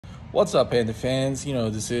What's up, Panther fans?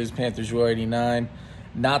 This is Panthers 89.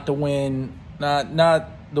 Not the win,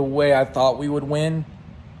 not the way I thought we would win.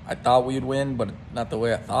 I thought we would win, but not the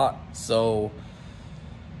way I thought. So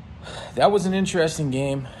that was an interesting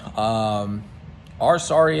game. Our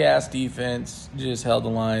sorry-ass defense just held the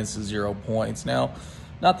Lions to 0 points. Now,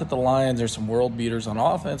 not that the Lions are some world beaters on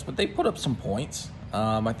offense, but they put up some points.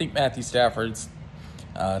 I think Matthew Stafford's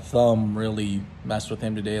thumb really messed with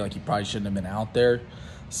him today. Like, he probably shouldn't have been out there.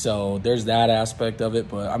 So there's that aspect of it.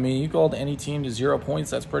 But, you go to any team to 0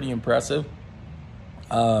 points. That's pretty impressive.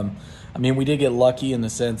 We did get lucky in the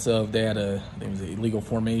sense of they had I think it was an illegal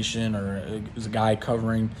formation, or it was a guy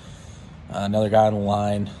covering another guy on the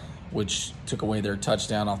line, which took away their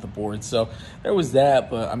touchdown off the board. So there was that.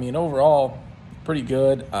 But, overall, pretty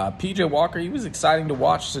good. P.J. Walker, he was exciting to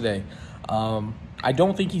watch today. I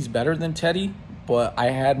don't think he's better than Teddy, but I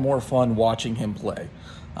had more fun watching him play.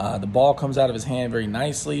 The ball comes out of his hand very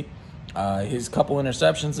nicely. His couple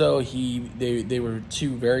interceptions, though, they were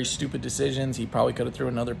two very stupid decisions. He probably could have threw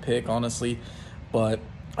another pick, honestly. But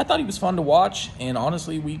I thought he was fun to watch, and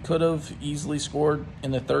honestly, we could have easily scored in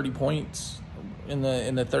the 30 points, in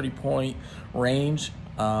the 30-point range,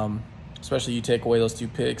 especially you take away those two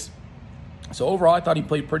picks. So overall, I thought he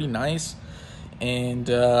played pretty nice, and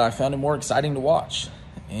I found it more exciting to watch.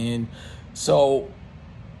 And so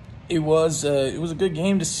it was a good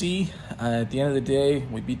game to see. At the end of the day,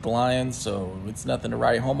 we beat the Lions, so it's nothing to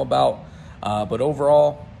write home about. But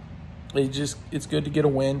overall, it's good to get a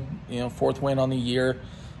win. Fourth win on the year,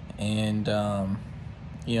 and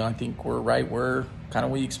I think we're right where kind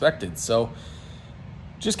of we expected. So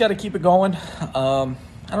just got to keep it going. I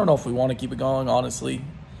don't know if we want to keep it going, honestly.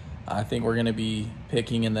 I think we're going to be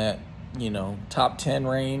picking in that top 10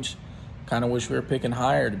 range. Kind of wish we were picking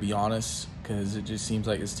higher, to be honest, because it just seems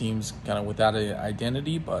like this team's kind of without an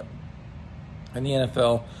identity. But in the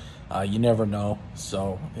NFL, you never know.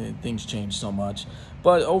 So things change so much.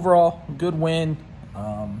 But overall, good win.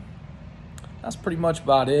 That's pretty much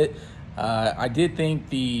about it. I did think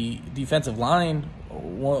the defensive line,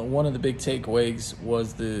 one of the big takeaways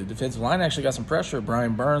was the defensive line actually got some pressure.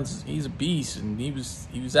 Brian Burns, he's a beast, and he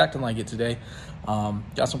was acting like it today.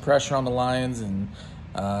 Got some pressure on the Lions and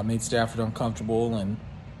made Stafford uncomfortable. And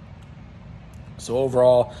so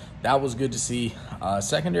overall, that was good to see.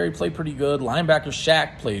 Secondary played pretty good. Linebacker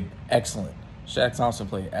Shaq played excellent. Shaq Thompson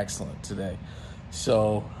played excellent today.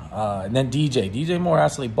 So, and then DJ Moore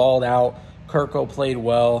actually balled out. Kirko played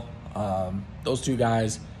well. Those two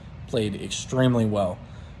guys played extremely well.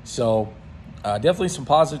 So, definitely some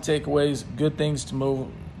positive takeaways. Good things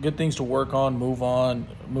to work on,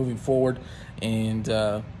 moving forward. And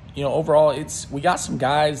overall, we got some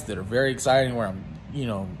guys that are very exciting. Where I'm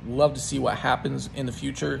love to see what happens in the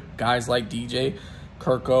future. Guys like DJ,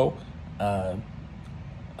 Kirko,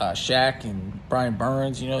 Shaq, and Brian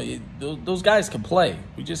Burns. Those guys can play.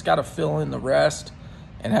 We just got to fill in the rest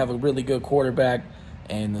and have a really good quarterback.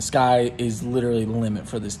 And the sky is literally the limit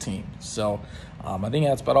for this team. So I think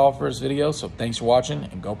that's about all for this video. So thanks for watching,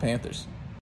 and go Panthers.